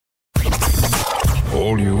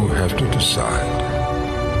all you have to decide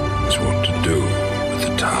is what to do with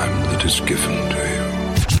the time that is given to you.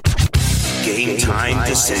 Game time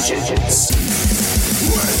decisions.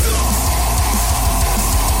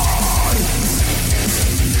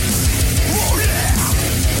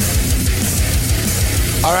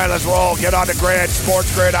 All right, let's roll. Get on the grid.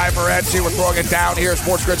 Sports Grid, I'm Morency. We're throwing it down here.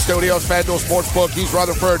 Sports Grid Studios, FanDuel Sportsbook, East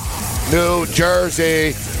Rutherford, New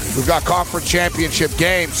Jersey. We've got conference championship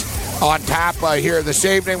games on tap here this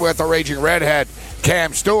evening with the Raging Redhead,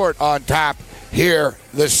 Cam Stewart, on tap here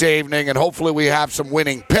this evening. And hopefully we have some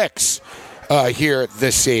winning picks here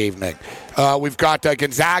this evening. We've got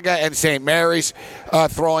Gonzaga and St. Mary's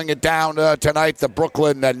throwing it down tonight. The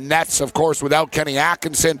Brooklyn Nets, of course, without Kenny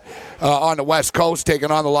Atkinson on the West Coast, taking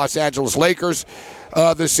on the Los Angeles Lakers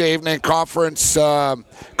this evening. Conference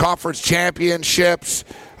championships,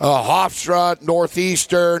 Hofstra,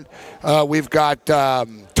 Northeastern. We've got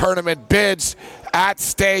tournament bids at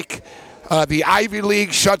stake. The Ivy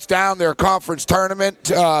League shuts down their conference tournament.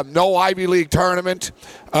 No Ivy League tournament.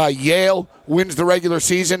 Yale wins the regular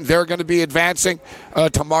season. They're going to be advancing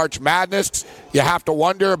to March Madness. You have to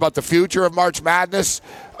wonder about the future of March Madness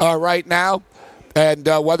right now, and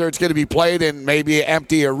whether it's going to be played in maybe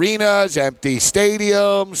empty arenas, empty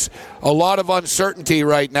stadiums. A lot of uncertainty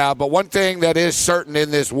right now. But one thing that is certain in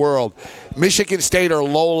this world, Michigan State are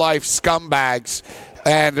low-life scumbags.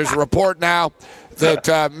 And there's a report now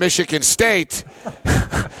that Michigan State,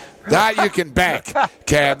 that you can bank,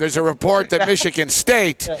 Cam. There's a report that Michigan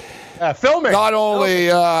State, not only,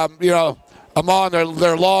 among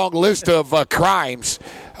their long list of crimes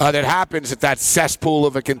that happens at that cesspool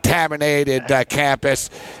of a contaminated campus,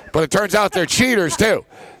 but it turns out they're cheaters, too.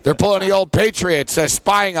 They're pulling the old Patriots,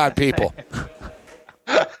 spying on people.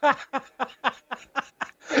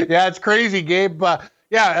 Yeah, it's crazy, Gabe.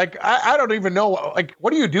 I don't even know.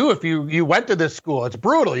 What do you do if you went to this school? It's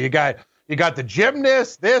brutal. You got the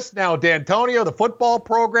gymnast, now D'Antonio, the football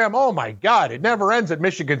program. Oh my God, it never ends at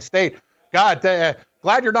Michigan State. God,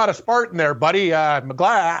 glad you're not a Spartan there, buddy. I'm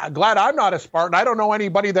glad I'm not a Spartan. I don't know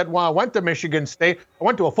anybody that went to Michigan State. I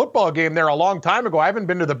went to a football game there a long time ago. I haven't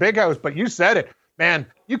been to the Big House, but you said it, man.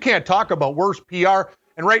 You can't talk about worse PR.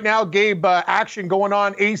 And right now, Gabe, action going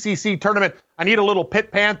on, ACC tournament. I need a little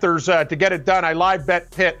Pitt Panthers to get it done. I live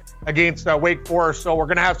bet Pitt against Wake Forest, so we're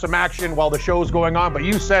going to have some action while the show's going on. But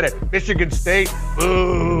you said it, Michigan State,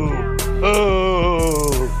 boo,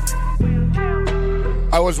 boo.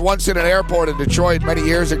 I was once in an airport in Detroit many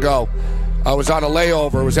years ago. I was on a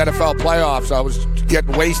layover. It was NFL playoffs. I was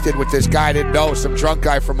getting wasted with this guy I didn't know, some drunk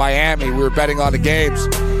guy from Miami. We were betting on the games.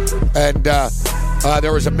 And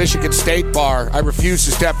there was a Michigan State bar. I refused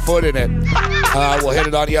to step foot in it. We'll hit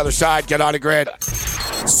it on the other side. Get on the grid.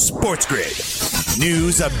 Sports Grid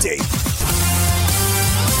News Update.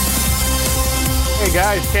 Hey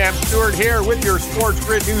guys, Cam Stewart here with your Sports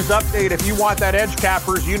Grid News Update. If you want that edge,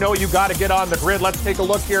 Cappers, you know you got to get on the grid. Let's take a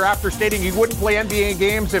look here. After stating he wouldn't play NBA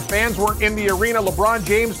games if fans weren't in the arena, LeBron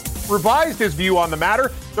James revised his view on the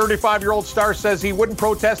matter. 35-year-old star says he wouldn't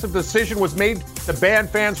protest if the decision was made to ban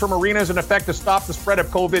fans from arenas in effect to stop the spread of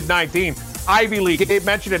COVID-19. Ivy League, Gabe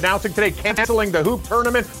mentioned, announcing today canceling the hoop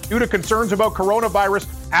tournament due to concerns about coronavirus.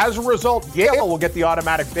 As a result, Yale will get the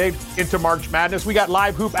automatic bid into March Madness. We got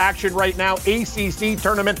live hoop action right now. ACC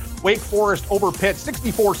tournament, Wake Forest over Pitt,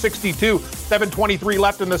 64-62, 7:23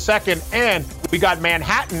 left in the second. And we got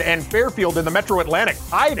Manhattan and Fairfield in the Metro Atlantic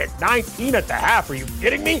tied at 19 at the half. Are you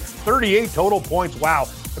kidding me? 38 total points. Wow.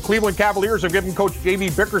 The Cleveland Cavaliers have given Coach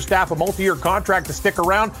J.B. Bickerstaff a multi-year contract to stick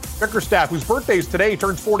around. Bickerstaff, whose birthday is today,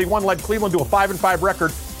 turns 41, led Cleveland to a 5-5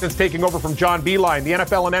 record since taking over from John Beilein. The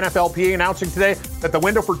NFL and NFLPA announcing today that the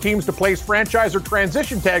window for teams to place franchise or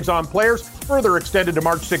transition tags on players further extended to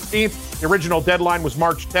March 16th. The original deadline was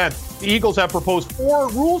March 10th. The Eagles have proposed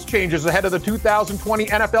 4 rules changes ahead of the 2020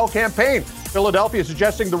 NFL campaign. Philadelphia is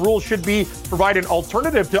suggesting the rules should provide an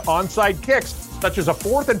alternative to onside kicks, such as a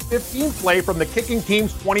 4th and 15 play from the kicking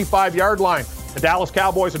team's 25-yard line. The Dallas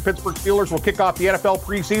Cowboys and Pittsburgh Steelers will kick off the NFL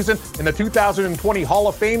preseason in the 2020 Hall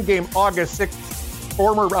of Fame game August 6th.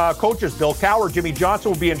 Former coaches Bill Cowher, Jimmy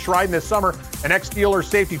Johnson will be enshrined this summer, and ex-Steelers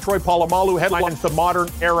safety Troy Polamalu headlines the modern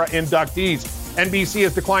era inductees. NBC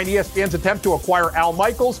has declined ESPN's attempt to acquire Al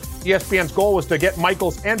Michaels. ESPN's goal was to get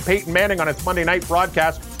Michaels and Peyton Manning on its Monday night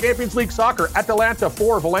broadcast. Champions League soccer, Atalanta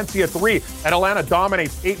 4, Valencia 3. Atalanta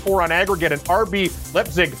dominates 8-4 on aggregate, and RB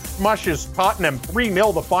Leipzig smushes Tottenham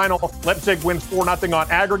 3-0 the final. Leipzig wins 4-0 on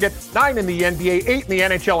aggregate. 9 in the NBA, 8 in the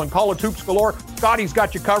NHL, and college hoops galore. Scotty's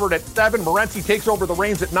got you covered at 7. Morency takes over the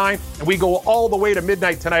reins at 9, and we go all the way to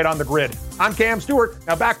midnight tonight on the grid. I'm Cam Stewart.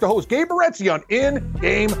 Now back to host Gabe Morency on In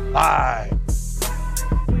Game Live.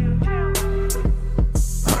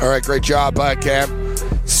 All right, great job, Cam.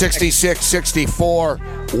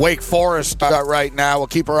 66-64, Wake Forest right now. We'll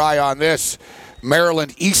keep our eye on this.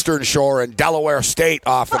 Maryland Eastern Shore and Delaware State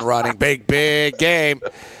off and running. Big game.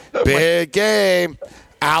 Big game.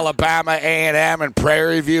 Alabama A&M and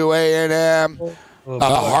Prairie View A&M.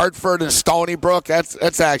 Hartford and Stony Brook.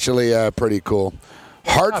 That's actually pretty cool.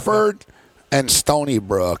 Hartford and Stony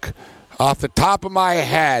Brook. Off the top of my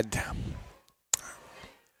head,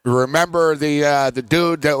 remember the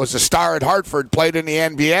dude that was a star at Hartford, played in the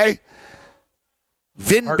NBA?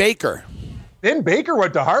 Vin Baker. Vin Baker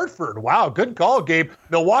went to Hartford. Wow, good call, Gabe.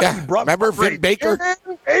 Milwaukee brought. Remember Vin Baker?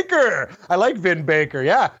 Vin Baker. I like Vin Baker.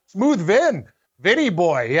 Yeah, smooth Vin. Vinny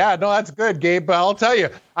boy. Yeah, no, that's good, Gabe. I'll tell you,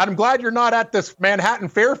 I'm glad you're not at this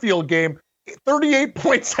Manhattan-Fairfield game. 38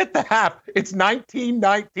 points at the half. It's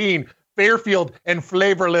 19-19. Fairfield and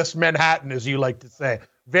flavorless Manhattan, as you like to say.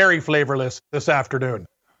 Very flavorless this afternoon.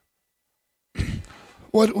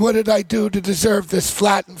 What did I do to deserve this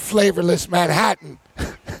flat and flavorless Manhattan?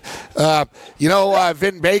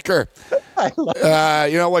 Vin Baker.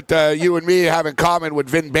 You know what you and me have in common with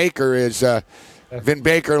Vin Baker is Vin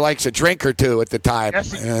Baker likes a drink or two at the time.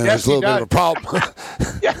 Yes, there's a little bit of a problem.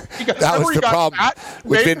 That was the problem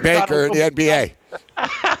with Vin Baker in the NBA.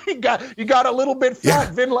 You got a little bit fat.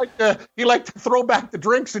 Yeah. Vin liked to throw back the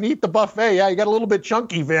drinks and eat the buffet. Yeah, you got a little bit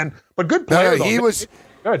chunky, Vin, but good player. No, he was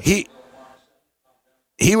good.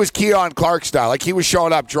 He was Keon Clark style. Like, he was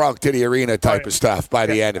showing up drunk to the arena type of stuff by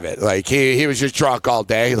the end of it. Like, he was just drunk all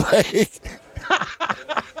day. Like,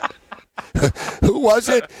 who was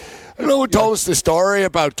it? I don't know who told us the story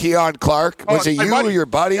about Keon Clark. Was it you or your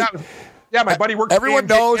buddy? Yeah, my buddy worked. Everyone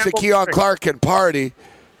knows that Keon Clark can party.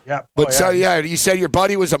 Yeah. But you said your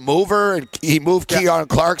buddy was a mover and he moved Keon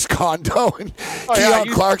Clark's condo and Keon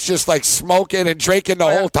Clark's just like smoking and drinking the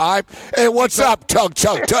whole time. Hey, what's up? Tug.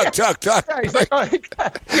 Yeah, he's like,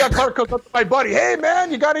 Keon Clark goes up to my buddy. Hey,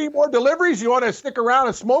 man, you got any more deliveries? You want to stick around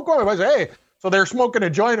and smoke one? I say, hey. So they're smoking a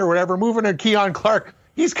joint or whatever, moving to Keon Clark.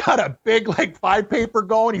 He's got a big, 5-paper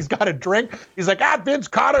going. He's got a drink. He's like, Vince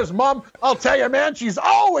Carter's mom. I'll tell you, man, she's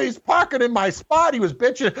always parking in my spot. He was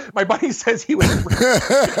bitching. My buddy says he was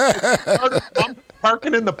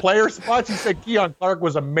parking in the player spots. He said Keon Clark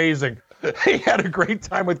was amazing. He had a great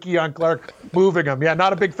time with Keon Clark moving him. Yeah,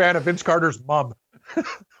 not a big fan of Vince Carter's mom.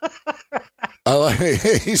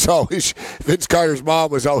 Vince Carter's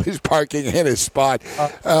mom was always parking in his spot.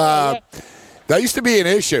 That used to be an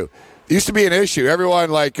issue.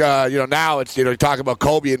 Everyone, now it's, talking about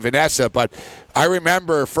Kobe and Vanessa, but I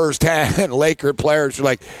remember firsthand Laker players were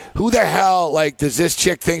like, who the hell, does this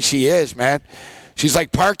chick think she is, man? She's,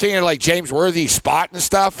 parking in, James Worthy's spot and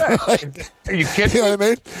stuff. Are you kidding? You know what I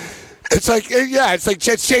mean?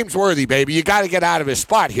 It's James Worthy, baby. You got to get out of his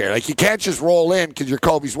spot here. You can't just roll in because you're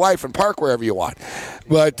Kobe's wife and park wherever you want.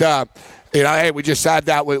 But, hey, we just had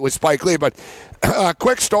that with Spike Lee. But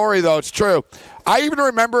quick story, though, it's true. I even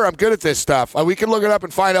remember, I'm good at this stuff. We can look it up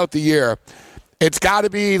and find out the year. It's got to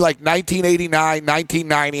be 1989,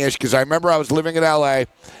 1990-ish, because I remember I was living in L.A.,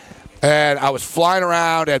 and I was flying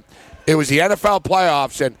around, and it was the NFL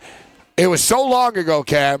playoffs, and it was so long ago,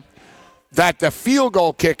 Cam, that the field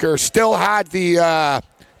goal kicker still had the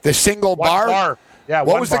single bar. Yeah,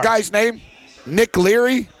 what was the guy's name? Nick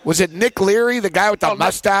Leary? Was it Nick Leary, the guy with the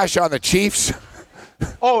mustache on the Chiefs?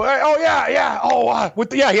 Yeah. He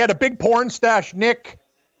had a big porn stash. Nick.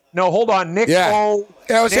 No, hold on. Nick. Yeah.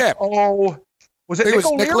 That was him. Was it Nick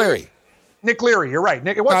O'Leary? Nick Leary. Nick Leary. You're right.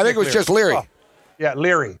 Nick. I think it was just Leary. Oh. Yeah,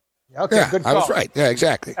 Leary. Okay, good call. I was right. Yeah,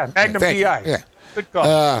 exactly. Yeah, Magnum PI. Yeah. Good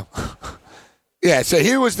call. So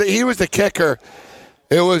he was the kicker.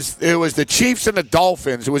 It was the Chiefs and the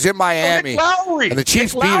Dolphins. It was in Miami. Nick Lowry. And the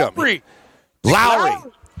Chiefs beat him. Lowry.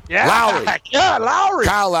 Yeah. Lowry. Yeah, Lowry.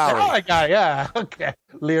 Kyle Lowry. Oh, that guy, yeah. Okay.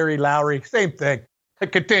 Leary, Lowry. Same thing.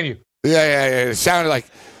 Continue. Yeah. It sounded like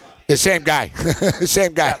the same guy.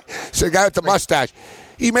 Same guy. Yeah. So the guy with the mustache.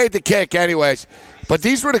 He made the kick anyways. But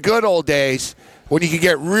these were the good old days when you could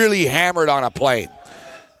get really hammered on a plane.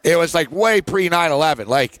 It was way pre 9/11.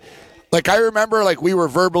 Like I remember we were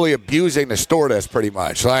verbally abusing the stewardess pretty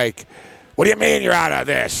much. What do you mean you're out of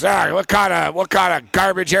this? What kind of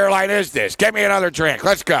garbage airline is this? Get me another drink.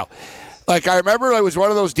 Let's go. I remember it was one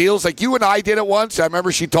of those deals. You and I did it once. I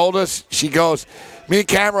remember she told us, she goes, me and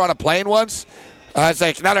Cam were on a plane once. I was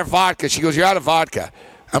like, another vodka. She goes, you're out of vodka.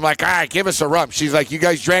 I'm like, all right, give us a rum. She's like, you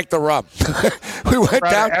guys drank the rum. We went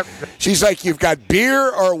down. She's like, you've got beer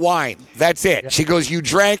or wine. That's it. Yeah. She goes, you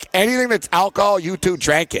drank anything that's alcohol, you two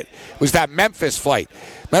drank it. It was that Memphis flight.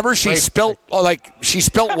 Remember, she spilt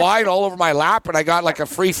wine all over my lap, and I got a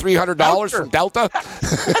free $300 from Delta.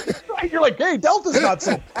 You're like, hey, Delta's not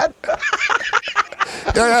so bad.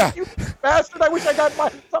 Yeah. You bastard! I wish I got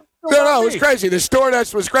my. No, it was crazy. The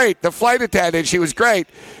stewardess was great. The flight attendant, she was great.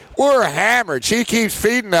 We're hammered. She keeps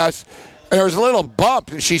feeding us, and there was a little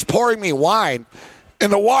bump, and she's pouring me wine,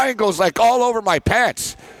 and the wine goes like all over my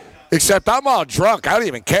pants. Except I'm all drunk. I don't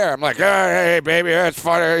even care. I'm like, hey, baby, that's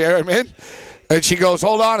funny. You know what I mean? And she goes,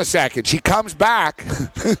 hold on a second. She comes back.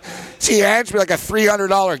 She hands me like a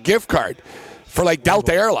 $300 gift card for like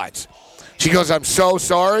Delta Airlines. She goes, I'm so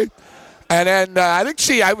sorry. And then I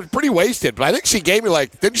was pretty wasted, but I think she gave me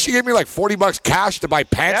didn't she give me like $40 cash to buy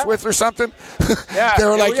pants with or something? Yeah. They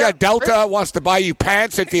were like, Delta wants to buy you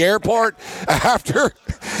pants at the airport after.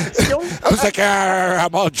 I was like,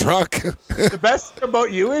 I'm all drunk. The best thing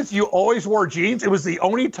about you is you always wore jeans. It was the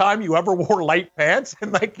only time you ever wore light pants,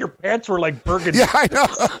 and like your pants were like burgundy. Yeah, I know.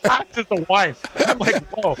 Just the wine. I'm like,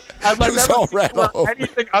 whoa. I've like never seen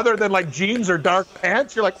anything other than like jeans or dark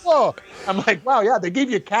pants. You're like, whoa. I'm like, wow, yeah, they gave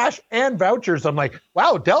you cash and vouchers. I'm like,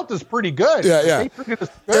 wow, Delta's pretty good. Yeah.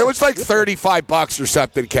 It was like $35 or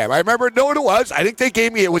something, Cam. I remember, know what it was? I think they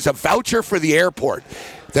gave me, it was a voucher for the airport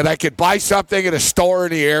that I could buy something at a store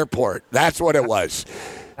in the airport. That's what it was.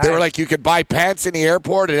 They were like, you could buy pants in the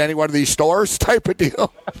airport at any one of these stores type of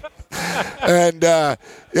deal. And,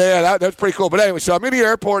 that's pretty cool. But anyway, so I'm in the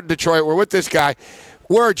airport in Detroit. We're with this guy.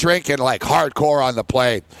 We're drinking like hardcore on the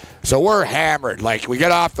plane. So we're hammered. Like, we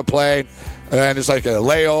get off the plane, and it's like a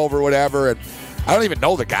layover or whatever. And I don't even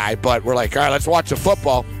know the guy, but we're like, all right, let's watch the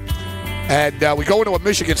football. And we go into a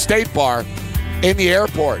Michigan State bar in the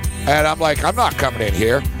airport. And I'm like, I'm not coming in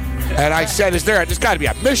here. And I said, there's got to be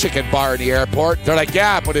a Michigan bar in the airport. They're like,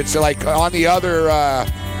 yeah, but it's like on the other,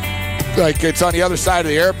 it's on the other side of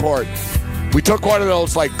the airport. We took one of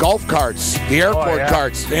those like golf carts, the airport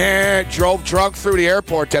carts, and drove drunk through the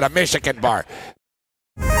airport to the Michigan bar.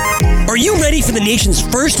 Are you ready for the nation's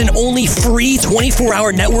first and only free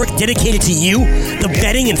 24-hour network dedicated to you, the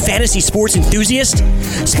betting and fantasy sports enthusiast?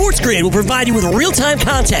 SportsGrid will provide you with real-time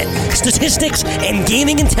content, statistics, and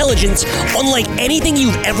gaming intelligence unlike anything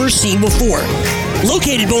you've ever seen before.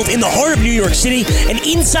 Located both in the heart of New York City and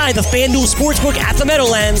inside the FanDuel Sportsbook at the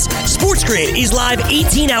Meadowlands, SportsGrid is live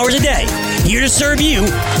 18 hours a day, here to serve you,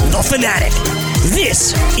 the fanatic.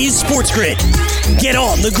 This is SportsGrid. Get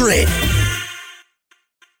on the grid.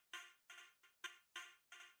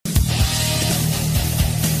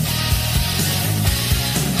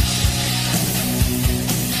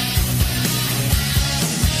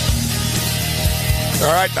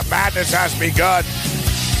 All right, the madness has begun.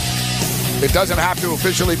 It doesn't have to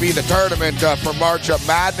officially be the tournament for March of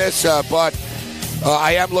Madness, but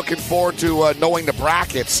I am looking forward to knowing the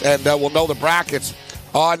brackets, and we'll know the brackets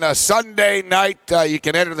on Sunday night. You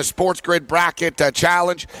can enter the SportsGrid Bracket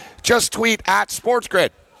Challenge. Just tweet at SportsGrid.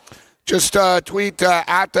 Just tweet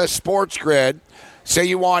at the SportsGrid. Say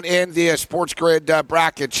you want in the SportsGrid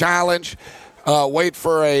Bracket Challenge. Wait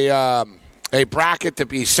for a bracket to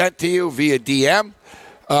be sent to you via DM.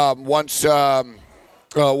 Once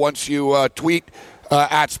you tweet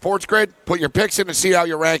at SportsGrid, put your picks in and see how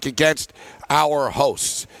you rank against our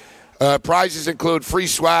hosts. Prizes include free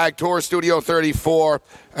swag, tour Studio 34,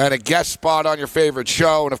 and a guest spot on your favorite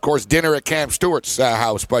show, and, of course, dinner at Cam Stewart's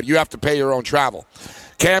house. But you have to pay your own travel.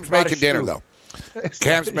 Cam's making dinner, though.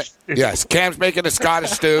 Cam's making a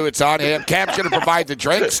Scottish stew. It's on him. Cam's going to provide the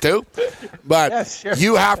drinks too, but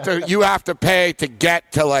you have to pay to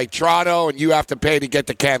get to like Toronto, and you have to pay to get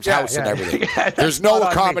to Cam's house and everything. There's no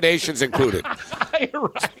accommodations included. You're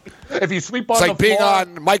right. If you sleep on it's like the being floor,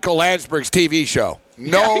 on Michael Landsberg's TV show.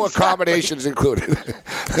 No accommodations included.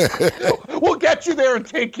 We'll get you there and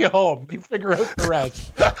take you home. You figure out the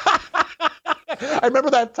rest. I remember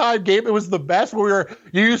that time, Gabe. It was the best. You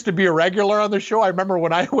used to be a regular on the show. I remember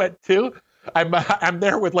when I went too. I'm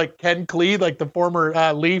there with like Ken Cleed, like the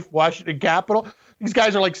former Leaf Washington Capital. These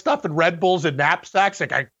guys are like stuffing Red Bulls in knapsacks.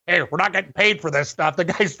 Like, hey, we're not getting paid for this stuff. The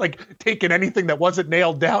guy's like taking anything that wasn't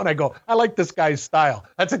nailed down. I go, I like this guy's style.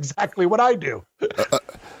 That's exactly what I do.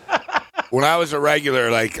 When I was a regular,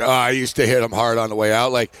 I used to hit him hard on the way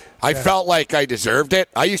out. I felt like I deserved it.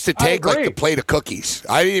 I used to take the plate of cookies.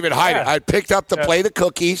 I didn't even hide it. I picked up the plate of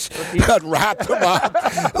cookies and wrapped them up,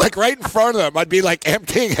 right in front of them. I'd be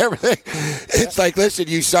emptying everything. It's like, listen,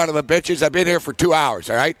 you son of a bitches, I've been here for 2 hours,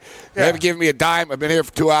 all right? You haven't given me a dime. I've been here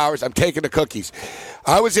for 2 hours. I'm taking the cookies.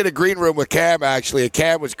 I was in a green room with Cam, actually, and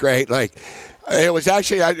Cam was great. It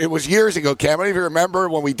was years ago, Cam. I don't even remember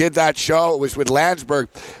when we did that show. It was with Landsberg,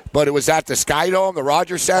 but it was at the Sky Dome, the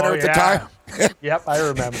Rogers Center at the time. Yep, I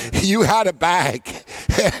remember. You had a bag,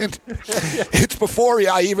 and it's before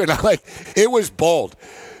I even, it was bold.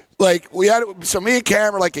 Me and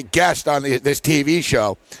Cam were like a guest on this TV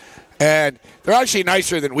show, And they're actually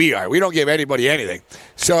nicer than we are. We don't give anybody anything.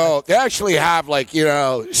 So they actually have, like, you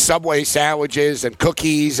know, Subway sandwiches and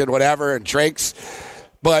cookies and whatever and drinks.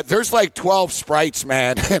 But there's like 12 Sprites,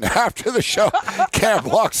 man. And after the show, Cam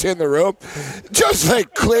walks in the room, just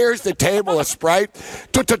like clears the table of Sprite,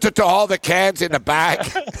 to all the cans in the bag.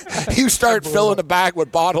 You start filling the bag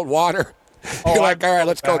with bottled water. You're like, all right,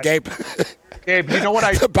 let's go, Gabe. Gabe, you know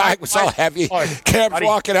what The bag was all heavy. Cam's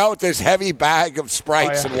walking out with this heavy bag of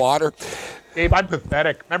Sprites and water. Gabe, I'm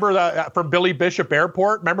pathetic. Remember from Billy Bishop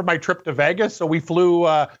Airport? Remember my trip to Vegas? So we flew.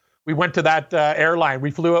 We went to that airline.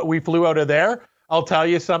 We flew out of there. I'll tell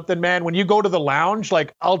you something, man. When you go to the lounge,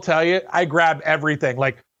 like, I'll tell you, I grab everything.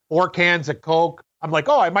 Like 4 cans of Coke. I'm like,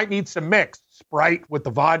 oh, I might need some mix. Sprite with the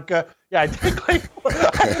vodka. Yeah, I think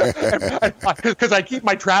because I keep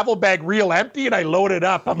my travel bag real empty and I load it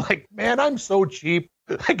up. I'm like, man, I'm so cheap.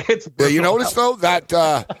 Like, it's yeah, you notice though that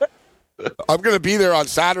I'm going to be there on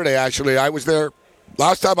Saturday. Actually, I was there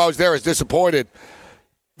last time. I was there. I was disappointed.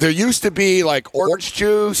 There used to be like orange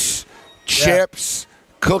juice, chips,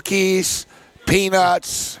 cookies,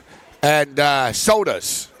 peanuts, and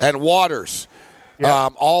sodas and waters,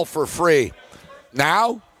 all for free.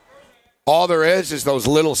 Now, all there is those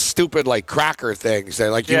little stupid like cracker things. They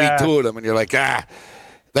like you eat 2 of them and you're like,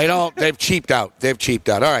 they don't. They've cheaped out.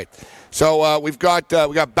 All right. So we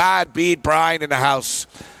got Bad Beat Brian in the house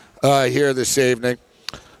here this evening.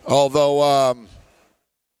 Although,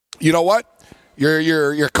 you know what?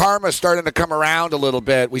 Your karma's starting to come around a little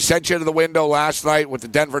bit. We sent you to the window last night with the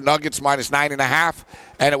Denver Nuggets -9.5,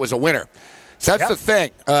 and it was a winner. So that's the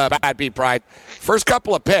thing, Bad Beat Pride. First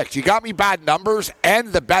couple of picks, you got me bad numbers,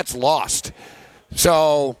 and the bet's lost.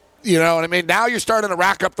 So, you know what I mean? Now you're starting to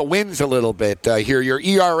rack up the wins a little bit here. Your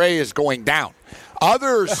ERA is going down.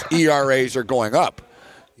 Others' ERAs are going up.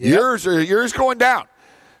 Yours going down.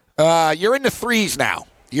 You're in the 3s now.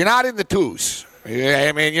 You're not in the 2s.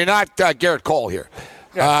 I mean, you're not Garrett Cole here.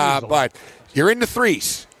 But you're in the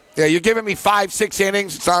 3s. Yeah, you're giving me 5-6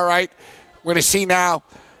 innings. It's all right. We're going to see now.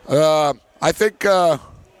 I think, all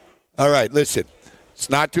right, listen. It's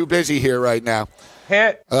not too busy here right now.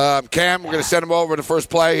 Hit. Cam, we're going to send him over to first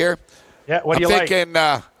play here. Yeah, what do you like? I'm thinking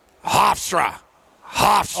Hofstra.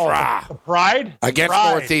 Oh, the Pride? Against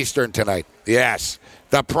Northeastern tonight. Yes,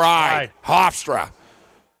 the Pride. Hofstra.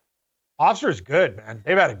 Hofstra's good, man.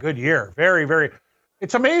 They've had a good year. Very, very.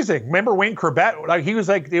 It's amazing. Remember Wayne Corbett? Like, he was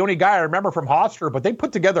like the only guy I remember from Hofstra, but they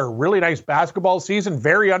put together a really nice basketball season,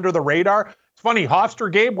 very under the radar. It's funny,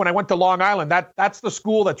 Hofstra, Gabe, when I went to Long Island, that's the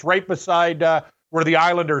school that's right beside where the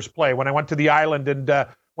Islanders play. When I went to the island and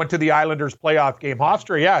went to the Islanders playoff game.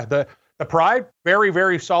 Hofstra, the Pride, very,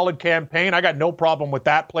 very solid campaign. I got no problem with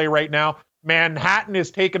that play right now. Manhattan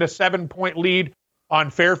is taking a 7-point lead on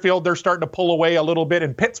Fairfield. They're starting to pull away a little bit,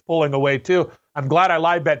 and Pitt's pulling away too. I'm glad I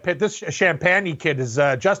live bet Pitt. This Champagne kid is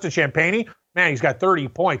Justin Champagne. Man, he's got 30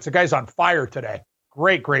 points. The guy's on fire today.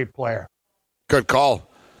 Great player. Good call.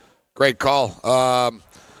 Great call.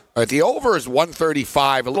 The over is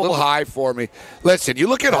 135, a little high for me. Listen, you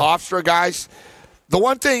look at Hofstra, guys. The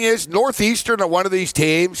one thing is Northeastern are one of these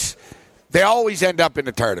teams. They always end up in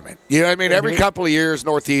the tournament. You know what I mean? Every couple of years,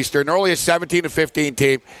 Northeastern, they're only a 17 to 15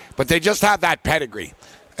 team, but they just have that pedigree.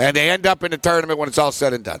 And they end up in the tournament when it's all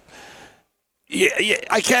said and done.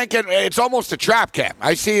 I can't get – it's almost a trap, Cam.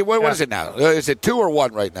 I see – what is it now? Is it 2 or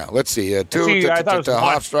 1 right now? Let's see. 2 to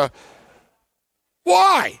Hofstra.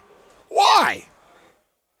 Why?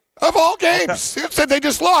 Of all games. They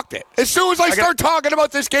just locked it. As soon as I start talking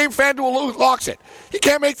about this game, FanDuel locks it. You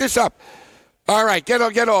can't make this up. All right, get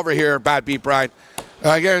over here, Bad Beat Brian.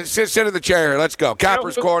 Sit in the chair here. Let's go.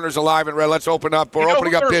 Capper's Corner's alive and red. Let's open up. We're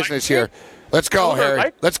opening up business here. Let's go,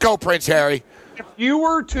 Harry. Let's go, Prince Harry. If you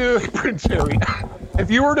were to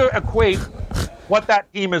equate what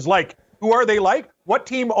that team is like, who are they like? What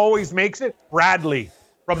team always makes it? Bradley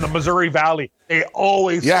from the Missouri Valley. They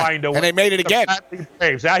always find a way. And they made it again.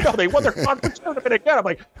 I know they won their conference tournament again. I'm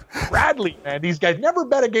like, Bradley, man, these guys never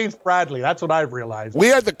bet against Bradley. That's what I've realized. We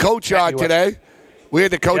had the coach on today.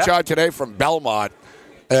 On today from Belmont.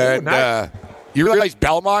 And you realize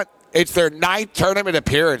Belmont, it's their 9th tournament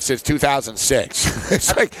appearance since 2006.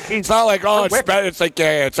 It's not like, it's like,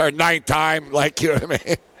 it's our 9th time. Like, you know what I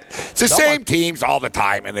mean? It's the same teams all the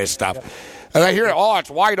time in this stuff. And I hear, it's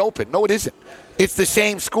wide open. No, it isn't. It's the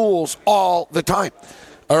same schools all the time.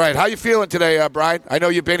 All right, how you feeling today, Brian? I know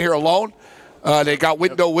you've been here alone. They got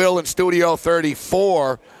Window Will in Studio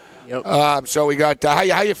 34. Yep. So we got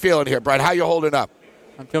how you feeling here, Brian? How you holding up?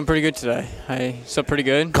 I'm feeling pretty good today. I slept pretty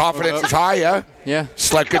good. Confidence is high, yeah? Yeah.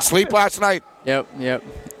 Slept good sleep last night? Yep.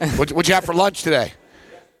 What'd you have for lunch today?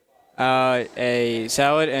 A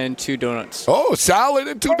salad and 2 donuts. Oh, salad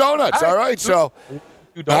and 2 donuts. All right, so.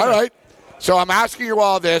 2 donuts. All right. So I'm asking you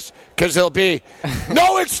all this because there'll be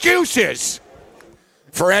no excuses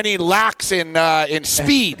for any lacks in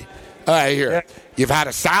speed here. You've had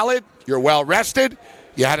a salad. You're well rested.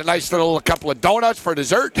 You had a nice little couple of donuts for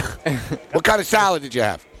dessert. What kind of salad did you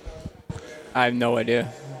have? I have no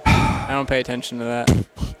idea. I don't pay attention to that.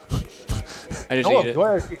 I just eat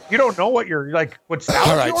it. You don't know what you're like. What salad?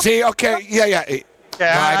 All right. See, okay. Yeah.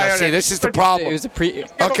 Brian, see, this is the problem. It was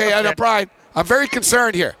Okay, Brian, I'm very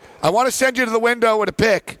concerned here. I want to send you to the window with a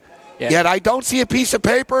pick, yet I don't see a piece of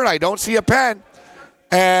paper and I don't see a pen.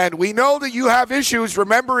 And we know that you have issues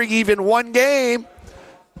remembering even one game.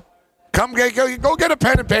 Go get a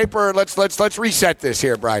pen and paper and let's reset this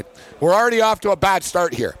here, Brian. We're already off to a bad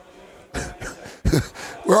start here.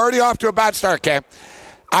 We're already off to a bad start, Cam.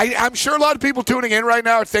 I'm sure a lot of people tuning in right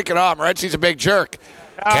now are thinking, Morency's a big jerk.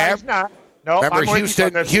 Cam? He's not. No, remember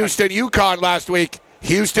Houston, UConn last week.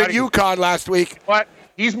 UConn last week. What?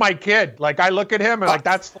 He's my kid. Like, I look at him and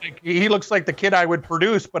he looks like the kid I would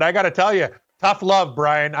produce. But I got to tell you, tough love,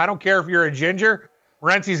 Brian. I don't care if you're a ginger.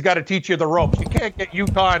 Morency's got to teach you the ropes. You can't get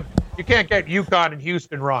UConn. You can't get UConn and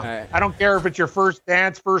Houston wrong. Right. I don't care if it's your first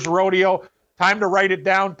dance, first rodeo. Time to write it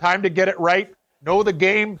down. Time to get it right. Know the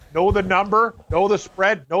game. Know the number. Know the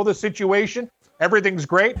spread. Know the situation. Everything's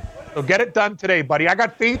great. So get it done today, buddy. I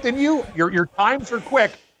got faith in you. Your times are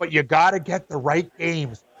quick, but you got to get the right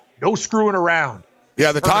games. No screwing around.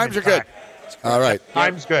 Yeah, the times are good. All right.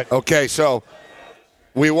 Time's good. Okay, so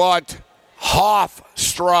we want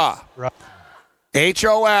Hofstra. Right.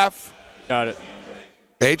 H-O-F. Got it.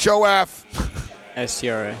 H-O-F.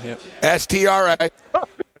 STRA, yep. S-T-R-A.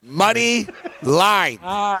 Money line.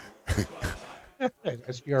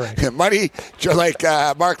 STRA. Money, like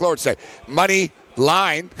Mark Lord said, money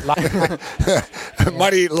line.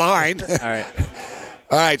 Money line. All right.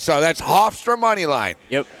 All right, so that's Hofstra money line.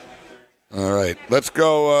 Yep. All right, let's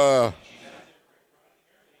go.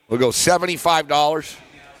 We'll go $75.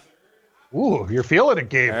 Ooh, you're feeling it,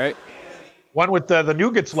 Gabe. All right. One with the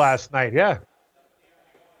Nougats last night, yeah.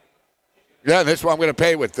 Yeah, this one I'm going to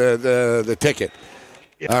pay with the ticket.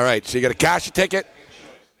 Yeah. All right, so you got to cash a ticket.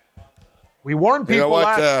 We warned people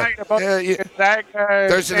last night about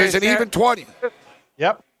there's an even 20.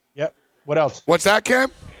 Yep. What else? What's that,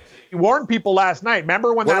 Cam? We warned people last night.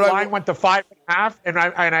 Remember when that line went to 5.5,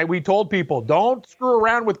 and we told people don't screw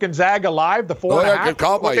around with Gonzaga live. The 4.5. Good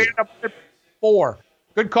call by you. 4.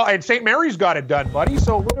 Good call. And St. Mary's got it done, buddy.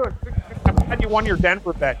 So I'm glad you won your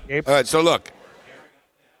Denver bet, Gabe. All right. So look,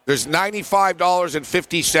 there's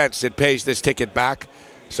 $95.50 it pays this ticket back.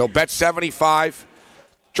 So bet 75,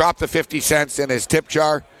 drop the 50 cents in his tip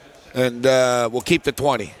jar, and we'll keep the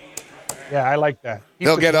 20. Yeah, I like that.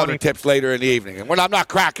 He'll get other tips later in the evening. And I'm not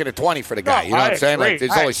cracking a 20 for the guy. You know what I'm saying? Like,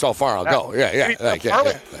 there's only so far I'll go. Yeah.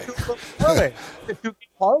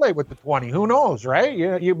 Parlay with the 20. Who knows, right?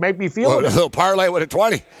 You make me feel a little parlay with a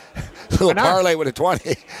 20. Parlay with a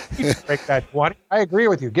 20. Break that 20. I agree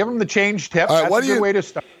with you. Give him the change tip. All right, that's a good way to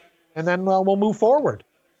start. And then we'll move forward.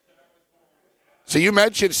 So you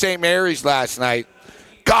mentioned St. Mary's last night.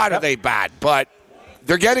 God, are they bad. But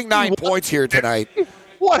they're getting 9 points here tonight.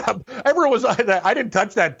 Everyone was. I didn't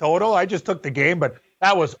touch that total. I just took the game, but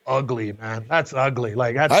that was ugly, man. That's ugly.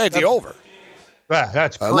 I had the over.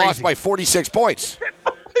 That's crazy. I lost by 46 points.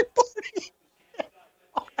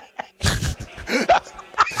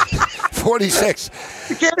 46.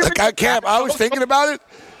 I was thinking about it.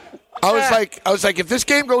 I was like, if this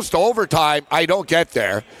game goes to overtime, I don't get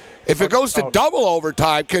there. If it goes to double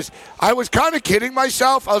overtime, because I was kind of kidding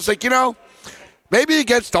myself. I was like, maybe it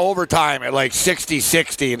gets to overtime at like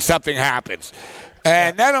 60-60 and something happens.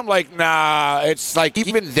 And then I'm like, nah, it's like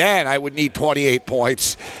even then I would need 28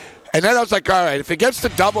 points. And then I was like, all right, if it gets to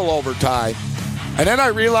double overtime. And then I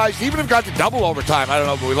realized even if it got to double overtime, I don't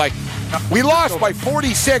know, but we lost by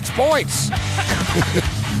 46 points.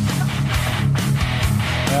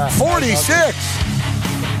 46.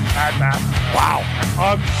 Wow.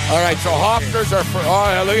 All right, so Hofsters are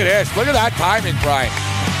look at this. Look at that timing, Brian.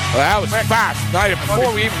 Well, that was fast. Not even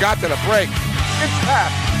before we even got to the break. It's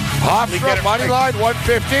fast. Hofstra, money line,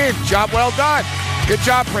 115. Job well done. Good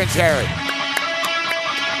job, Prince Harry.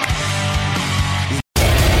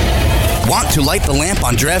 Want to light the lamp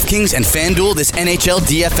on DraftKings and FanDuel this NHL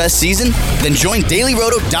DFS season? Then join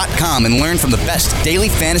DailyRoto.com and learn from the best daily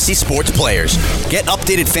fantasy sports players. Get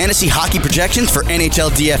updated fantasy hockey projections for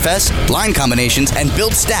NHL DFS, line combinations, and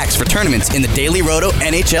build stacks for tournaments in the Daily Roto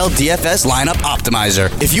NHL DFS Lineup Optimizer.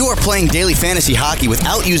 If you are playing daily fantasy hockey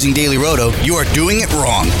without using Daily Roto, you are doing it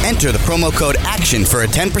wrong. Enter the promo code ACTION for a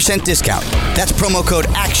 10% discount. That's promo code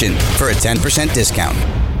ACTION for a 10% discount.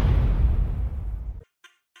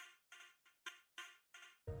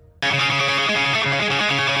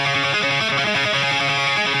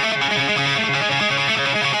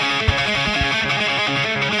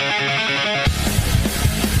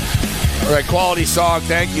 All right, quality song.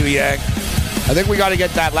 Thank you, Yang. I think we got to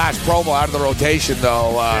get that last promo out of the rotation,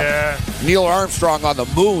 though. Neil Armstrong on the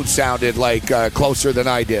moon sounded like closer than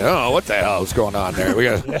I did. I don't know what the hell is going on there. We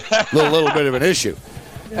got a little bit of an issue.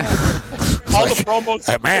 All the promos.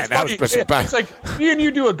 Man, that was it's like me and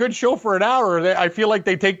you do a good show for an hour. I feel like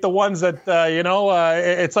they take the ones that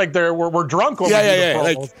it's like we're drunk when we do the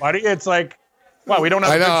promos, buddy. It's like, wow, we don't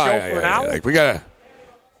have a good show for an hour. Like we gotta.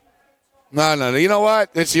 No. You know what?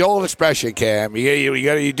 It's the old expression, Cam.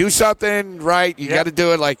 You do something right. You got to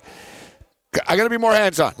do it. Like I got to be more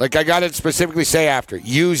hands-on. Like I got to specifically say after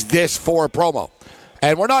use this for a promo.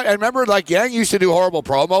 And we're not. I remember, like Yang used to do horrible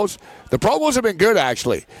promos. The promos have been good,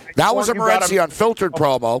 actually. That was a Morency Unfiltered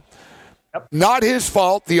promo. Yep. Not his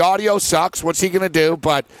fault. The audio sucks. What's he going to do?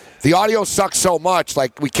 But the audio sucks so much,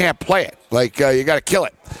 like we can't play it. Like you got to kill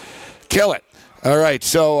it. Kill it. All right.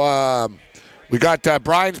 So we got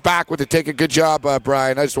Brian's back with the ticket. Good job,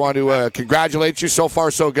 Brian. I just want to congratulate you. So far,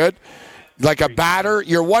 so good. Like a batter,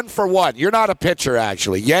 you're 1 for 1. You're not a pitcher,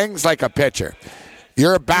 actually. Yang's like a pitcher.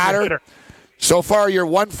 You're a batter. So far, you're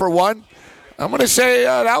 1 for 1. I'm going to say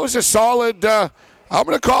that was a solid, I'm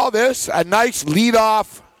going to call this a nice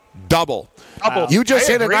leadoff double. You just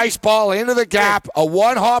hit a nice ball into the gap, a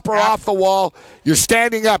one-hopper off the wall. You're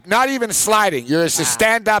standing up, not even sliding. You're just a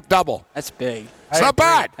stand-up double. That's big. It's not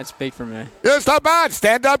bad. That's big for me. Yeah, it's not bad.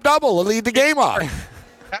 Stand-up double will lead the game off.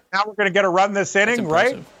 Now we're going to get a run this inning,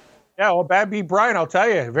 right? Yeah, well, bad beat Brian, I'll tell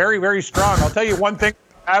you. Very, very strong. I'll tell you one thing.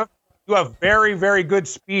 You have very, very good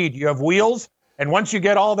speed. You have wheels. And once you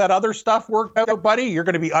get all that other stuff worked out, buddy, you're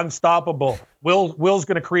going to be unstoppable. Will's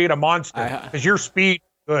going to create a monster because your speed is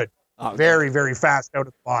good. Very, very fast out of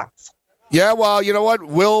the box. Yeah, well, you know what?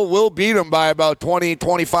 Will beat him by about 20,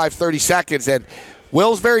 25, 30 seconds. And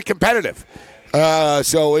Will's very competitive.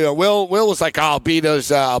 So, you know, Will was like, I'll beat his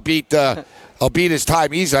time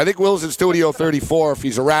easy. I think Will's in Studio 34. If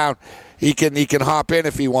he's around, he can hop in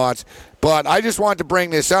if he wants. But I just wanted to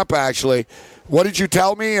bring this up, actually. What did you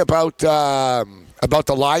tell me about the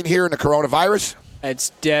line here in the coronavirus?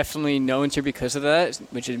 It's definitely known to because of that,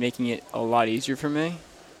 which is making it a lot easier for me.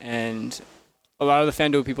 And a lot of the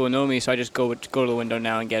FanDuel people know me, so I just go to the window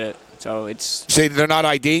now and get it. So it's. So they're not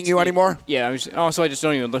IDing you anymore? Yeah. I just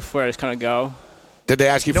don't even look for it. I just kind of go. Did they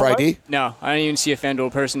ask you for ID? No, I didn't even see a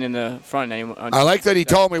FanDuel person in the front anymore. I like that he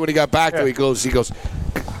told me when he got back. Though he goes.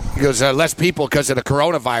 Less people because of the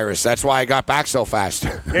coronavirus. That's why I got back so fast.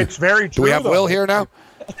 It's very true. Do we have Will here now?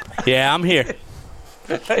 Yeah, I'm here.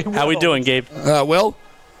 Hey, how we doing, Gabe? Will?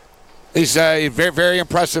 It's a very, very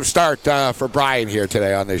impressive start for Brian here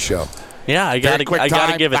today on this show. Yeah, I got to give it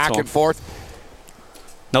to him. Back and forth.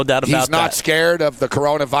 No doubt about that. He's not scared of the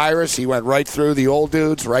coronavirus. He went right through the old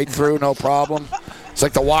dudes, right through, no problem. It's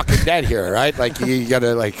like The Walking Dead here, right? Like you got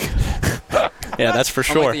to like. Yeah, that's for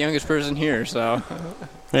sure. I'm like the youngest person here, so.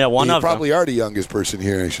 Yeah, you probably are the youngest person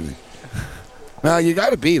here, actually. No, you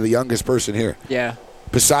got to be the youngest person here. Yeah.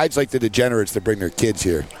 Besides, like the degenerates that bring their kids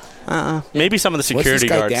here. Maybe some of the security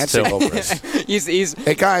guards too. Over us? he's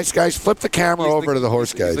hey guys, flip the camera over to the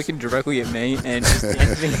horse guys. He's looking directly at me and just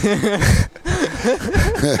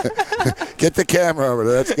get the camera over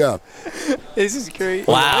there. Let's go. This is great.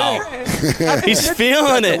 Wow, he's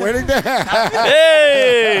feeling it. Hey,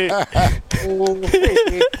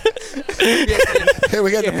 hey,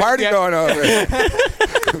 we got the party going over. We're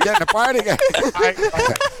getting the party going.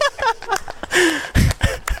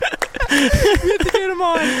 We have to get him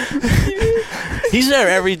on. He's there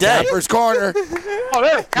every day. Capper's Corner.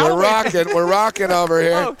 We're rocking over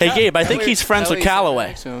here. Hey, Gabe, I think he's friends with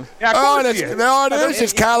Callaway. So. It is.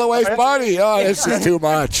 It's Callaway's buddy. Oh, this is too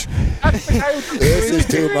much. This is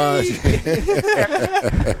too much.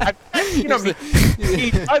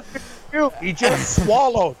 He just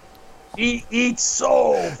swallowed. He eats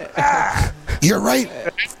so fast. You're right.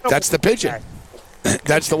 That's the pigeon.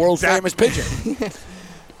 That's the world famous pigeon.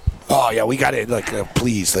 Oh yeah, we got it. Like,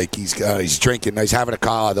 please, like he's drinking. He's having a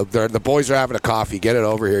coffee. The boys are having a coffee. Get it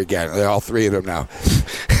over here again. They're all three of them now.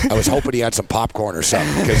 I was hoping he had some popcorn or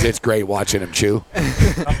something because it's great watching him chew.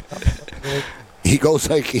 He goes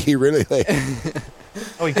like he really like.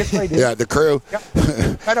 Oh, he gets right in. Yeah, the crew.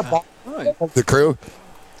 The crew.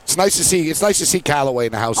 It's nice to see. It's nice to see Callaway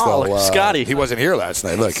in the house though. Scotty, he wasn't here last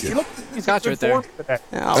night. Look, he's got right there.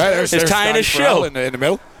 He's tying his shoe in the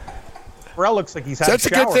middle. Pharrell looks like he's had That's a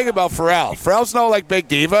good thing about Pharrell. Pharrell's no like big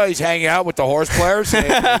diva. He's hanging out with the horse players and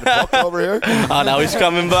the book over here. Oh, now he's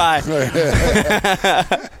coming by.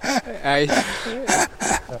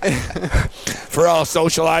 Pharrell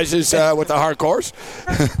socializes with the hardcores.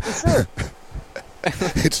 Sure.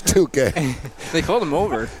 It's too good. They called him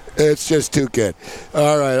over. It's just too good.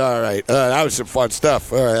 All right. That was some fun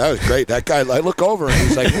stuff. All right, that was great. That guy, I look over and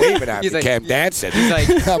he's like waving at me, like, Cam dancing. He's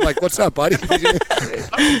like, I'm like, what's up, buddy? Get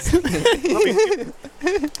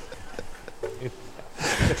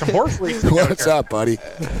some horse races. What's up, buddy?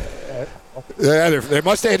 Yeah, they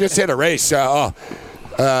must have just hit a race.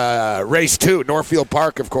 Race 2, Northfield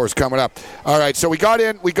Park, of course, coming up. All right, so we got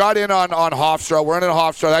in on Hofstra. We're in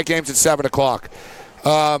Hofstra. That game's at 7 o'clock.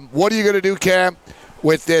 What are you going to do, Cam,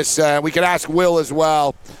 with this? We can ask Will as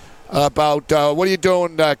well about what are you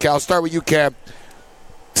doing, Cal? I'll start with you, Cam.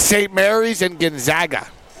 St. Mary's and Gonzaga.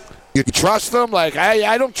 You trust them? Like,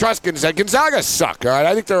 I don't trust Gonzaga. Gonzaga suck, all right?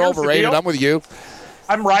 I think they're overrated. I'm with you.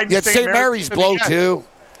 I'm riding Yet St. Mary's blow, too.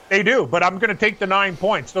 They do, but I'm going to take the 9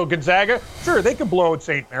 points. So Gonzaga, sure, they can blow at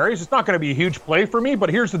St. Mary's. It's not going to be a huge play for me, but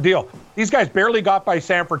here's the deal. These guys barely got by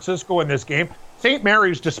San Francisco in this game. St.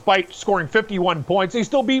 Mary's, despite scoring 51 points, they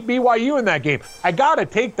still beat BYU in that game. I got to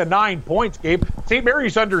take the 9 points, Gabe. St.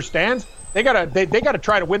 Mary's understands. They got to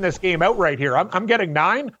try to win this game outright here. I'm getting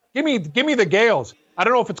 9. Give me the Gales. I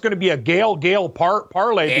don't know if it's going to be a Gale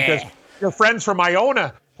parlay because your friends from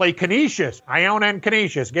Iona play Canisius. Iona and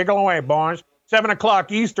Canisius. Giggle away, boys. 7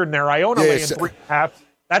 o'clock Eastern there. Iona laying 3.5.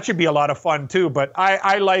 That should be a lot of fun, too. But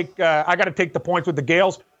I got to take the points with the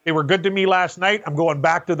Gales. They were good to me last night. I'm going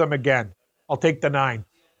back to them again. I'll take the 9.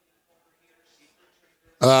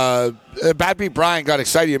 Bad Beat Brian got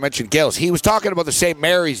excited. You mentioned Gales. He was talking about the St.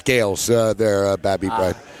 Mary's Gales there, Bad Beat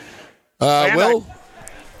Brian.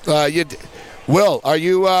 Will, are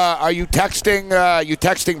you texting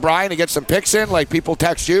Brian to get some picks in like people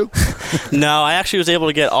text you? No, I actually was able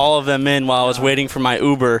to get all of them in while I was waiting for my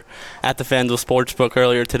Uber at the FanDuel Sportsbook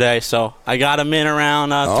earlier today. So I got them in around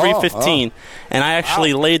 3:15, and I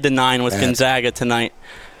actually laid the 9 with Gonzaga tonight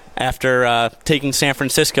after taking San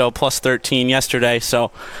Francisco plus 13 yesterday.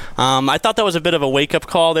 So I thought that was a bit of a wake-up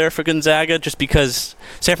call there for Gonzaga just because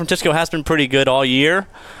San Francisco has been pretty good all year,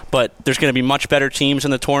 but there's going to be much better teams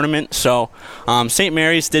in the tournament. So St.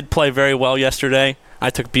 Mary's did play very well yesterday. I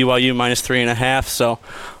took BYU minus 3.5, so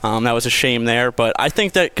that was a shame there. But I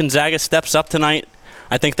think that Gonzaga steps up tonight.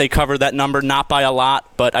 I think they cover that number, not by a lot,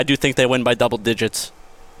 but I do think they win by double digits.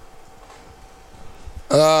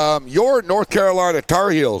 Your North Carolina Tar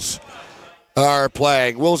Heels are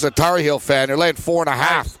playing. Will's a Tar Heel fan. They're laying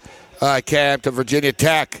 4.5, Cam, to Virginia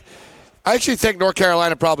Tech. I actually think North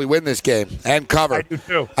Carolina probably win this game and cover. I do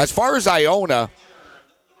too. As far as Iona,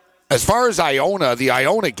 the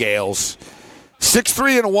Iona Gales,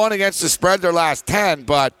 6-3-1 against the spread their last 10,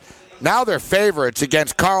 but now they're favorites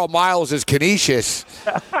against Carl Miles' Canisius.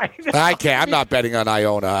 I can't. I'm not betting on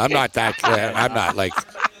Iona. I'm not that. I'm not like.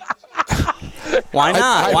 Why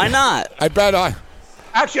not? Why not? I bet on.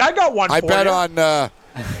 Actually, I got one for you. I bet on.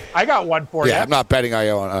 I got one for you. Yeah, I'm not betting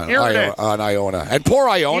on Iona. And poor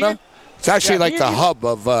Iona. It's actually like the hub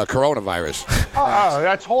of coronavirus. Oh,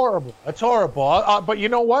 that's horrible. That's horrible. But you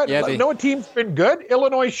know what? Yeah, no team's been good.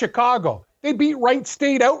 Illinois, Chicago. They beat Wright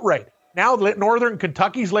State outright. Now Northern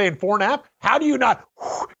Kentucky's laying 4.5. How do you not?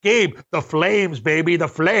 Gabe, the Flames, baby, the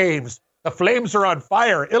Flames. The Flames are on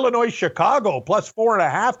fire. Illinois, Chicago, plus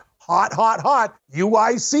 4.5. Hot, hot, hot.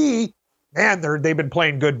 UIC. Man, they've been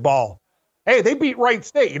playing good ball. Hey, they beat Wright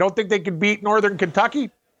State. You don't think they can beat Northern Kentucky?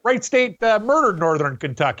 Wright State murdered Northern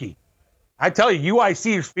Kentucky. I tell you,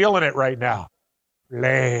 UIC is feeling it right now.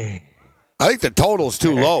 Lame. I think the total's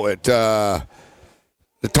too low.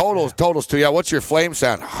 The total's too. Yeah, what's your flame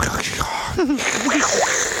sound?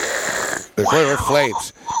 They're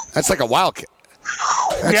flames. That's like a wildcat.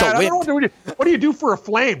 That's a wind. What do you do for a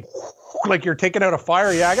flame? Like you're taking out a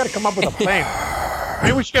fire? Yeah, I got to come up with a flame.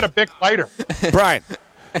 Maybe we should get a big lighter. Brian.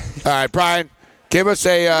 All right, Brian. Give us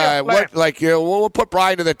a we'll put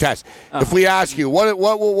Brian to the test. If we ask you what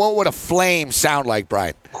would a flame sound like,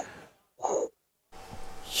 Brian?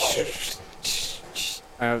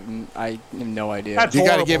 I have no idea. That's You got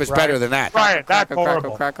to horrible, give us Brian. better than that. Brian, that's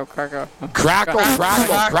horrible. Crackle. Crackle, crackle.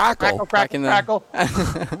 Crackle.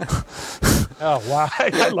 Oh, wow.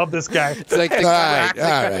 I love this guy. It's like the, All right.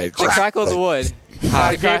 the crackle of the wood.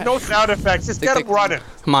 Again, no sound effects. Just get him running.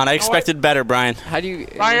 Come on, I expected better, Brian. How do you...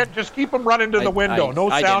 Brian, just keep him running to the window.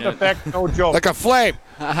 No sound effects, no joke. Like a flame.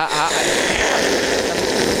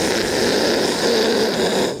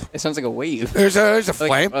 It sounds like a wave. There's a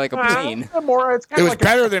flame. Or like a plane. It was like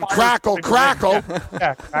better than crackle.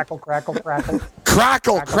 Yeah, crackle.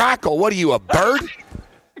 Crackle. What are you, a bird?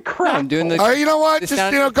 No, I'm doing the... You know what? Just,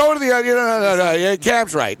 sound- go to the... No. Yeah,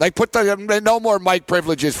 Cam's right. Like, put no more mic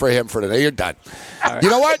privileges for him for today. You're done. Right. You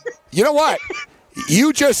know what?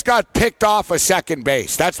 You just got picked off a second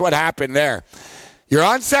base. That's what happened there. You're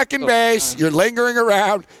on second base. You're lingering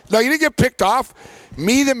around. No, you didn't get picked off.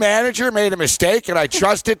 Me, the manager, made a mistake, and I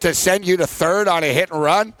trusted to send you to third on a hit and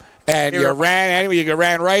run, and you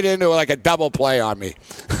ran right into like a double play on me.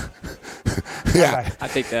 Yeah. I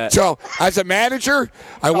take that. So, as a manager,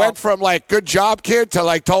 I went from, like, good job, kid, to,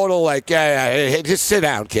 like, total, like, hey, just sit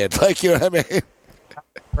down, kid. Like, you know what I mean?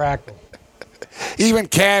 Crackle. Even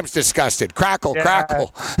Cam's disgusted. Crackle.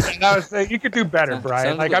 You could do better,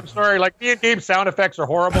 Brian. Like, I'm sorry. Like, me and Gabe's sound effects are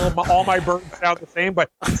horrible. All my birds sound the same, but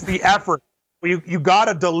it's the effort. You got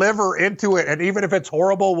to deliver into it, and even if it's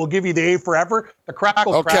horrible, we'll give you the A for effort. The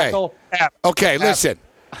crackle. Okay, listen.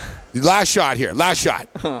 Last shot here.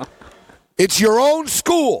 It's your own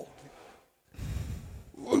school.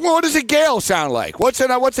 What does a gale sound like? What's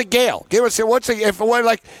a gale? Give us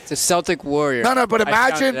It's a Celtic warrior. No, but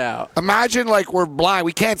imagine like we're blind,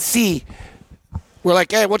 we can't see. We're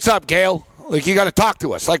like, hey, what's up, Gale? Like, you got to talk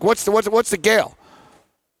to us. Like, what's the gale?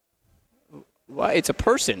 Well, it's a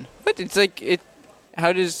person. What? It's like it.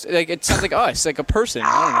 How does it sounds like us, like a person? I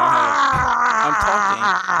don't know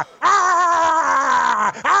how I'm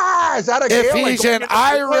talking. Is that a gale? If he's an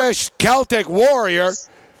Irish Celtic warrior,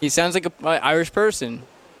 he sounds like an Irish person.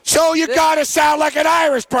 So you gotta sound like an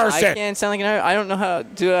Irish person. I can't sound like an Irish. I don't know how to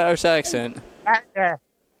do an Irish accent. Give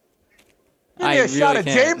me a shot of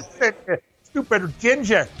Jameson, stupid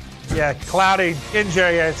ginger. Yeah, cloudy ginger,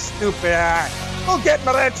 you stupid. Go get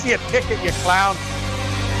Morency a ticket, you clown.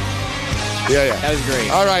 Yeah. That was great.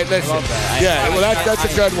 All right, listen. I love that. That's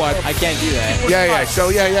a good one. I can't do that. Yeah.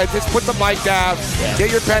 So, just put the mic down. Yeah. Get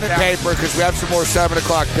your pen and paper because we have some more 7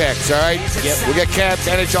 o'clock picks, all right? Yep. We'll get Cam's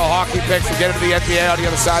NHL hockey picks. We'll get into the NBA on the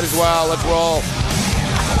other side as well. Let's roll.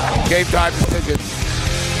 Game time decision.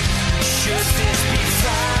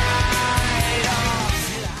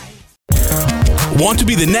 Want to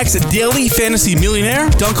be the next daily fantasy millionaire?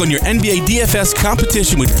 Dunk on your NBA DFS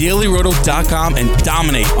competition with DailyRoto.com and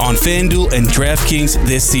dominate on FanDuel and DraftKings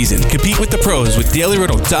this season. Compete with the pros with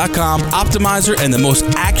DailyRoto.com, Optimizer, and the most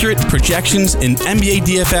accurate projections in NBA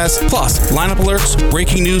DFS, plus lineup alerts,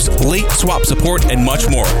 breaking news, late swap support, and much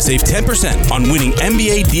more. Save 10% on winning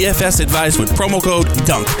NBA DFS advice with promo code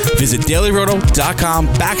DUNK. Visit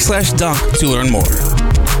DailyRoto.com/dunk to learn more.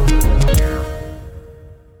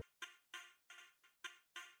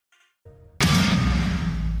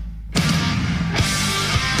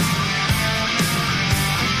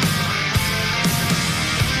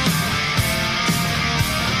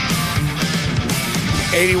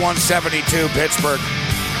 '81-72 Pittsburgh.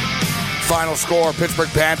 Final score, Pittsburgh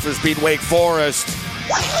Panthers beat Wake Forest.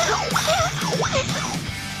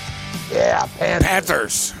 Yeah,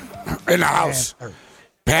 Panthers in the house.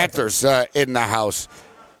 Panthers in the house.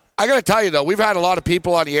 I got to tell you, though, we've had a lot of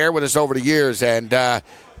people on the air with us over the years, and Bad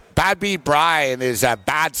Beat Brian is a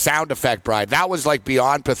bad sound effect, Brian. That was, like,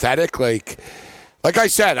 beyond pathetic. Like I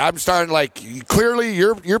said, I'm starting, clearly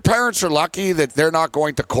your parents are lucky that they're not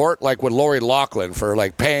going to court, like with Lori Loughlin for,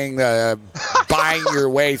 buying your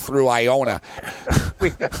way through Iona.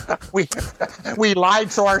 We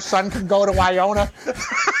lied so our son could go to Iona.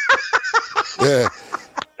 Yeah.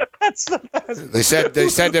 They said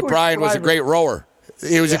that Brian was a great rower.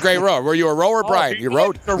 He was a great rower. Were you a rower, Brian? You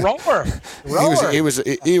rowed? A rower. He was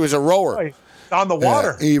a rower. On the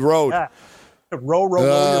water. He rowed. Yeah. Row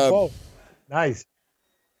your boat. Nice.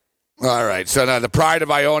 All right. So now the pride of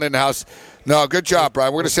Iona in the house. No, good job,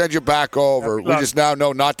 Brian. We're going to send you back over. We just now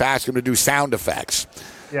know not to ask him to do sound effects.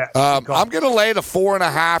 Yeah. I'm going to lay the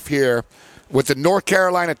 4.5 here with the North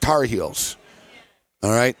Carolina Tar Heels. All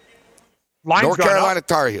right. North Carolina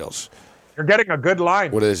Tar Heels. You're getting a good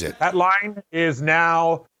line. What is it? That line is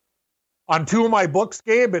now on 2 of my books,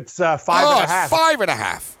 Gabe. It's 5.5.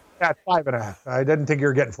 5.5. Yeah, 5.5. I didn't think you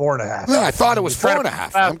were getting 4.5. No, I thought it was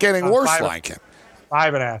 4.5. I'm getting worse like him.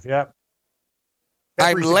 5.5. Yep.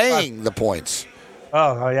 I'm laying the points.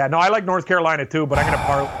 Oh yeah. No, I like North Carolina too, but I'm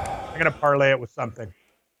gonna parlay it with something.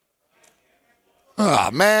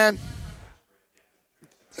 Oh, man.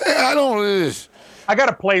 I don't. I got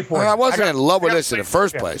to play for it. I wasn't in love with this in the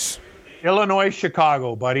first place. Illinois,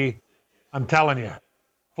 Chicago, buddy. I'm telling you.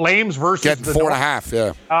 Flames versus getting the 4.5,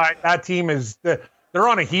 yeah. That team is they're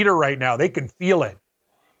on a heater right now. They can feel it.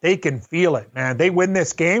 They can feel it, man. They win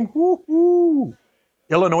this game. Woo-hoo.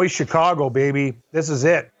 Illinois, Chicago, baby. This is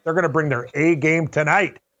it. They're going to bring their A game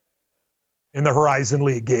tonight in the Horizon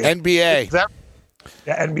League game. NBA.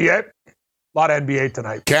 Yeah, NBA. A lot of NBA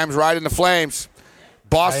tonight. Cam's riding the Flames.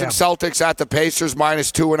 Boston Celtics at the Pacers,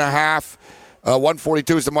 -2.5.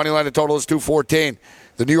 142 is the money line. The total is 214.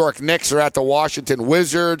 The New York Knicks are at the Washington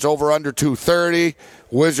Wizards, over under 230.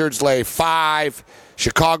 Wizards lay 5.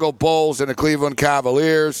 Chicago Bulls and the Cleveland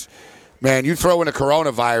Cavaliers. Man, you throw in a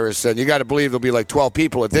coronavirus, and you got to believe there'll be like 12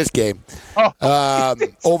 people at this game.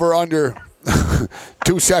 Over under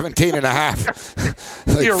 217.5.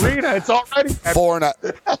 The arena, it's already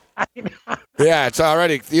 4.5. Yeah, it's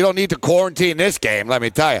already. You don't need to quarantine this game, let me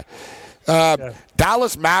tell you.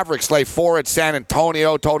 Dallas Mavericks lay 4 at San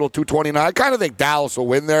Antonio, total 229. I kind of think Dallas will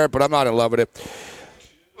win there, but I'm not in love with it.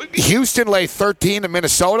 Houston lay 13 to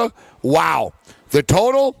Minnesota. Wow. The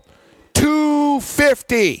total,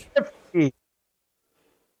 250.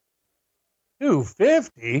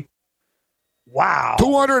 250? Wow.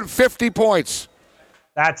 250 points.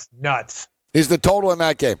 That's nuts. Is the total in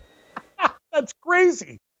that game. That's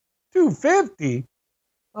crazy. 250?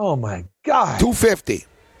 Oh, my God. 250.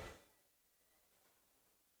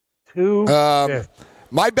 250.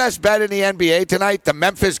 My best bet in the NBA tonight, the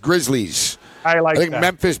Memphis Grizzlies. I think that.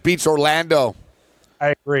 Memphis beats Orlando.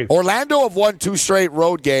 I agree. Orlando have won 2 straight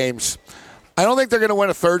road games. I don't think they're going to win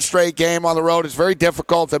a 3rd straight game on the road. It's very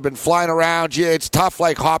difficult. They've been flying around. It's tough,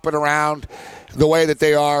 like hopping around the way that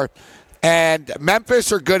they are. And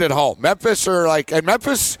Memphis are good at home. Memphis were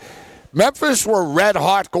red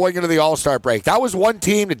hot going into the All-Star break. That was one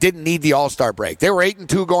team that didn't need the All-Star break. They were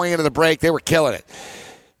 8-2 going into the break. They were killing it.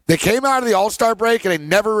 They came out of the All-Star break, and they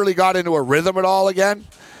never really got into a rhythm at all again.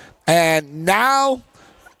 And now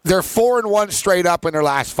they're 4-1 straight up in their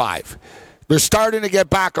last 5. They're starting to get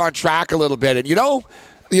back on track a little bit. And, you know,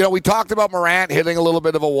 we talked about Morant hitting a little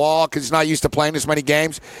bit of a wall because he's not used to playing this many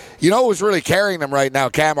games. You know who's really carrying them right now,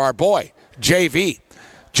 Cam? Our boy, JV,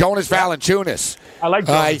 Jonas Valanciunas. I like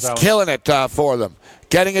Jonas. He's killing it for them,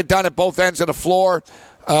 getting it done at both ends of the floor.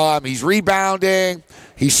 He's rebounding.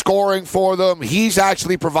 He's scoring for them. He's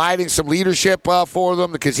actually providing some leadership for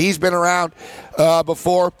them because he's been around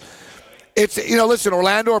before. Listen,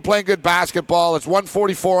 Orlando are playing good basketball. It's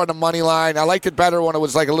 144 on the money line. I liked it better when it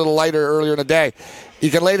was like a little lighter earlier in the day. You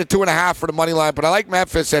can lay the 2.5 for the money line, but I like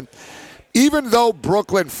Memphis. And even though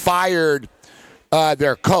Brooklyn fired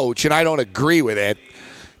their coach, and I don't agree with it,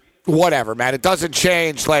 whatever, man. It doesn't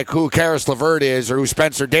change like who Karis LeVert is or who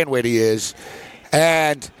Spencer Dinwiddie is.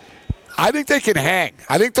 And I think they can hang.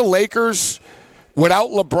 I think the Lakers, without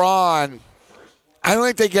LeBron, I don't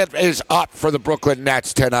think they get as up for the Brooklyn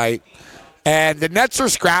Nets tonight. And the Nets are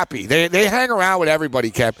scrappy. They hang around with everybody,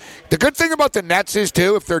 Kev. The good thing about the Nets is,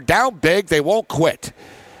 too, if they're down big, they won't quit.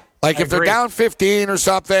 Like, if they're down 15 or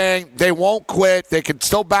something, they won't quit. They can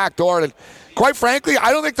still backdoor it. Quite frankly,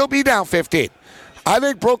 I don't think they'll be down 15. I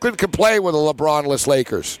think Brooklyn can play with a LeBron-less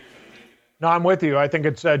Lakers. No, I'm with you. I think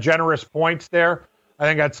it's generous points there. I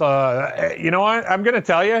think that's, you know what? I'm going to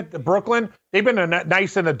tell you, Brooklyn, they've been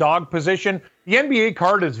nice in the dog position. The NBA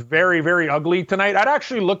card is very, very ugly tonight. I'd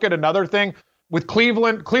actually look at another thing with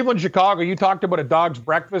Cleveland, Chicago. You talked about a dog's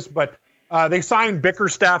breakfast, but they signed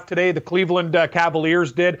Bickerstaff today. The Cleveland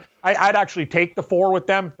Cavaliers did. I'd actually take the 4 with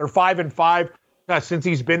them. They're 5-5 since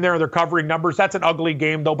he's been there. They're covering numbers. That's an ugly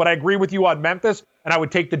game, though. But I agree with you on Memphis, and I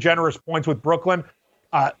would take the generous points with Brooklyn.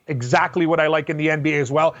 Exactly what I like in the NBA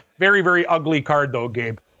as well. Very, very ugly card, though,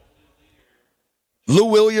 Gabe. Lou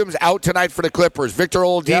Williams out tonight for the Clippers. Victor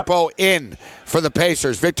Oladipo in for the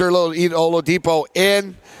Pacers. Victor Oladipo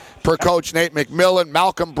in per coach Nate McMillan.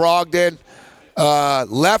 Malcolm Brogdon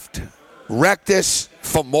left rectus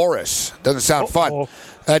femoris. Doesn't sound fun.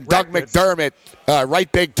 Doug McDermott,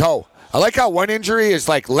 right big toe. I like how one injury is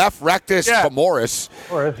like left rectus femoris,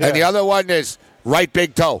 and the other one is right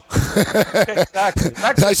big toe. Exactly.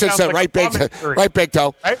 I should say right big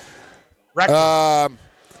toe. Right?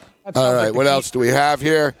 All right, what else do we have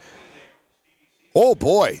here? Oh,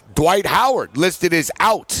 boy. Dwight Howard listed as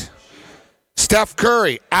out. Steph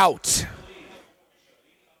Curry out.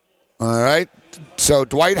 All right. So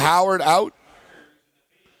Dwight Howard out.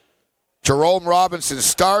 Jerome Robinson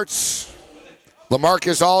starts.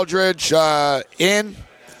 LaMarcus Aldridge in.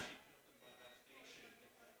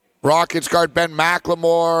 Rockets guard Ben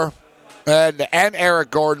McLemore and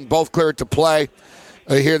Eric Gordon both cleared to play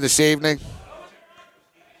here this evening.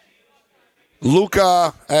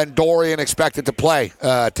 Luka and Dorian expected to play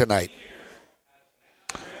tonight.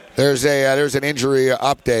 There's an injury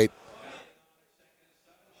update.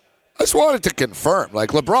 I just wanted to confirm. Like,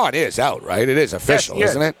 LeBron is out, right? It is official,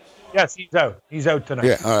 yes, isn't it? Yes, he's out. He's out tonight.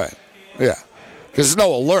 Yeah, all right. Yeah. Because there's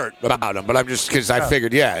no alert about him, but I'm just because I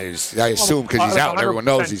figured, I assume because he's out, everyone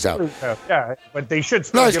knows he's out. Yeah, but they should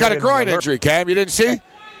still. No, he's got a groin injury, Cam. You didn't see?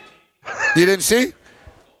 You didn't see?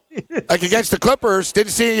 Like against the Clippers,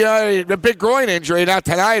 didn't see a big groin injury. Now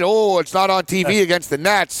tonight, it's not on TV against the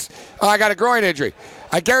Nets. Oh, I got a groin injury.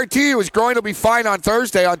 I guarantee you his groin will be fine on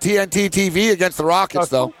Thursday on TNT TV against the Rockets,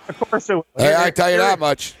 though. Of course it will. I tell you that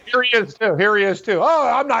much. Here he is, too.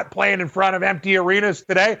 Oh, I'm not playing in front of empty arenas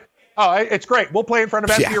today. Oh, it's great. We'll play in front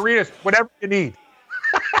of empty arenas, whatever you need.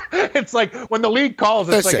 It's like when the league calls,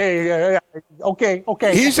 it's like, hey, okay.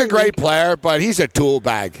 He's a great player, but he's a tool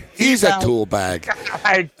bag. He's a tool bag.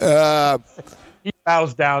 He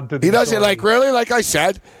bows down to the He doesn't, story. really, like I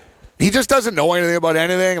said, he just doesn't know anything about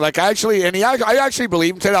anything. Like, I actually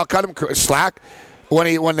believe him today. I'll cut him slack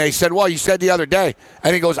when they said, well, you said the other day.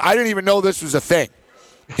 And he goes, I didn't even know this was a thing.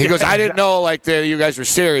 He goes, I didn't know, you guys were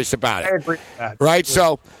serious about it. I agree with that. Right?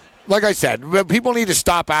 So, like I said, people need to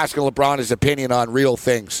stop asking LeBron his opinion on real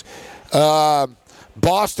things.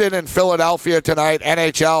 Boston and Philadelphia tonight,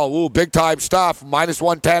 NHL, big-time stuff.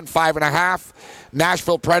 -110, 5.5.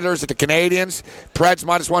 Nashville Predators at the Canadiens. Preds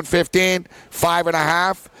 -115,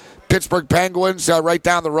 5.5. Pittsburgh Penguins right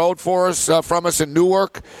down the road for us, from us in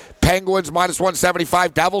Newark. Penguins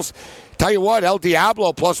 -175. Devils. Tell you what, El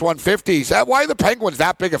Diablo +150. Why are the Penguins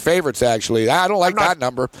that big of favorites, actually? I don't like that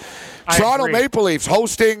number. Toronto Maple Leafs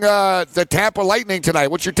hosting the Tampa Lightning tonight.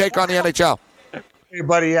 What's your take on the NHL? Hey,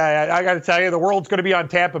 buddy, I got to tell you, the world's going to be on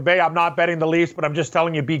Tampa Bay. I'm not betting the Leafs, but I'm just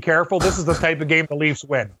telling you, be careful. This is the type of game the Leafs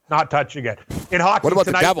win, not touching it. In hockey what about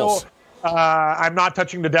tonight, the Devils? I'm not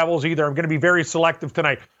touching the Devils either. I'm going to be very selective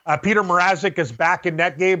tonight. Peter Mrazek is back in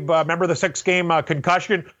net, Gabe. Remember the 6-game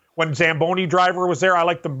concussion when Zamboni driver was there? I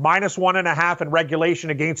like the -1.5 in regulation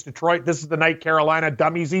against Detroit. This is the night Carolina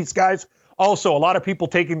dummies these guys. Also, a lot of people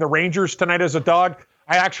taking the Rangers tonight as a dog.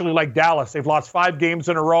 I actually like Dallas. They've lost 5 games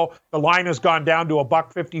in a row. The line has gone down to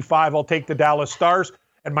 $1.55. I'll take the Dallas Stars.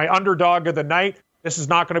 And my underdog of the night, this is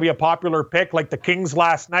not going to be a popular pick like the Kings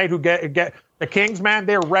last night, who get the Kings, man,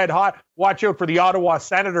 they're red hot. Watch out for the Ottawa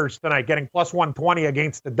Senators tonight, getting +120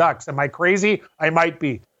 against the Ducks. Am I crazy? I might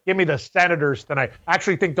be. Give me the Senators tonight. I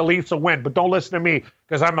actually think the Leafs will win, but don't listen to me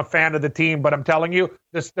because I'm a fan of the team. But I'm telling you,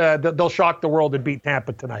 they'll shock the world and beat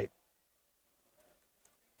Tampa tonight.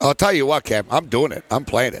 I'll tell you what, Cam. I'm doing it. I'm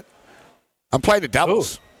playing it. I'm playing the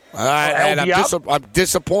Devils. And I'm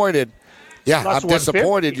disappointed. Yeah, I'm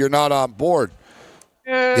disappointed you're not on board.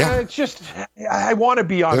 It's just, I want to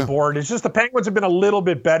be on board. It's just the Penguins have been a little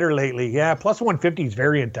bit better lately. Yeah, +150 is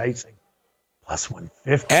very enticing.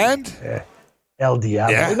 +150. And? El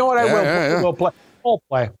Diablo. Yeah. You know what? I will play. Small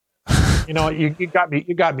play. You know, you got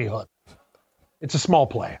me hooked. It's a small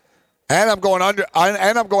play. And I'm going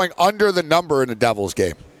under the number in the Devils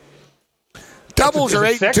game. Devils are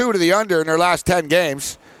 8-2 to the under in their last 10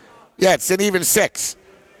 games. Yeah, it's an even 6.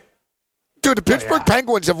 Dude, the Pittsburgh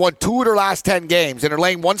Penguins have won 2 of their last 10 games, and they're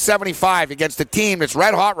laying 175 against a team that's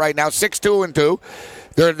red hot right now, 6-2-2.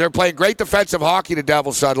 They're playing great defensive hockey, the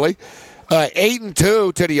Devils, suddenly.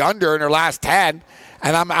 8-2 to the under in their last 10,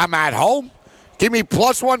 and I'm at home. Give me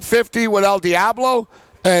 +150 with El Diablo,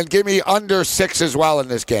 and give me under 6 as well in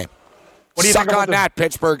this game. What do you Suck think on that,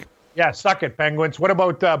 Pittsburgh. Yeah, suck it, Penguins. What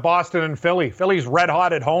about Boston and Philly? Philly's red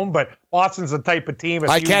hot at home, but Boston's the type of team.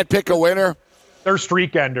 I can't pick a winner. They're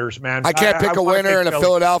streak enders, man. I can't pick a winner in a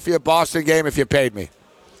Philadelphia-Boston game if you paid me.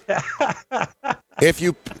 If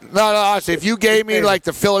you gave me like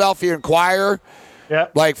the Philadelphia Inquirer,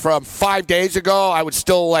 like from 5 days ago, I would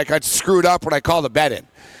still I'd screwed up when I called the bet in.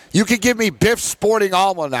 You could give me Biff's Sporting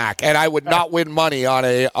Almanac, and I would not win money on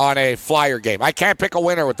a Flyer game. I can't pick a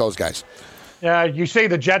winner with those guys. Yeah, you say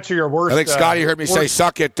the Jets are your worst. I think Scotty heard me say,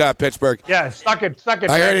 "Suck it, Pittsburgh." Yeah, suck it.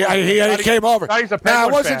 I heard he came over. He's a No, I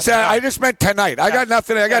Penguins wasn't saying. I just meant tonight. I got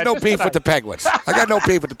nothing. I got no beef with the Penguins. I got no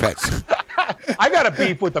beef with the Pens. I got a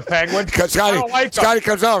beef with the Penguins. Because Scotty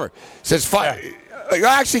comes over, says,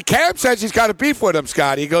 actually, Cam says he's got a beef with him,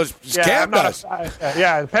 Scotty. He goes, Cam does.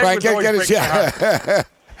 The Penguins always break my heart.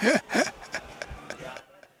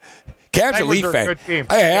 Cam's a Leaf fan.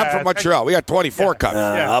 Hey, I'm from Montreal. We got 24 cups.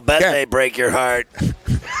 I'll bet they break your heart.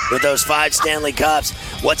 with those 5 Stanley Cups.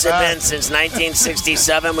 What's it been since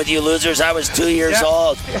 1967 with you losers? I was 2 years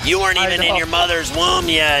old. You weren't even in your mother's womb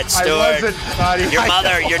yet, Stuart. I wasn't,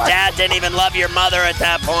 buddy. Your dad didn't even love your mother at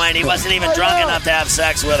that point. He wasn't even drunk enough to have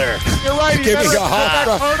sex with her. You're right. Give me a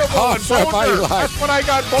Hofstra money line. That's when I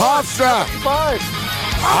got born. Hofstra.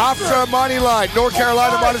 Hofstra money line. North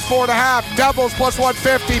Carolina minus 4.5. Devils plus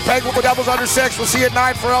 150. Penguin Devils under 6. We'll see you at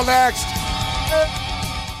 9 for L next.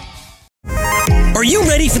 Are you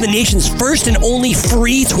ready for the nation's first and only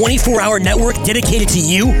free 24-hour network dedicated to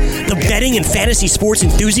you, the betting and fantasy sports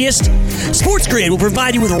enthusiast? SportsGrid will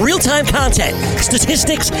provide you with real-time content,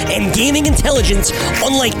 statistics, and gaming intelligence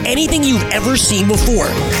unlike anything you've ever seen before.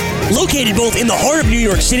 Located both in the heart of New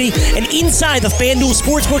York City and inside the FanDuel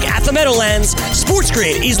Sportsbook at the Meadowlands,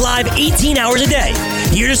 SportsGrid is live 18 hours a day,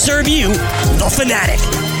 here to serve you, the fanatic.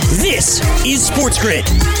 This is SportsGrid.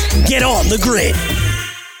 Get on the grid.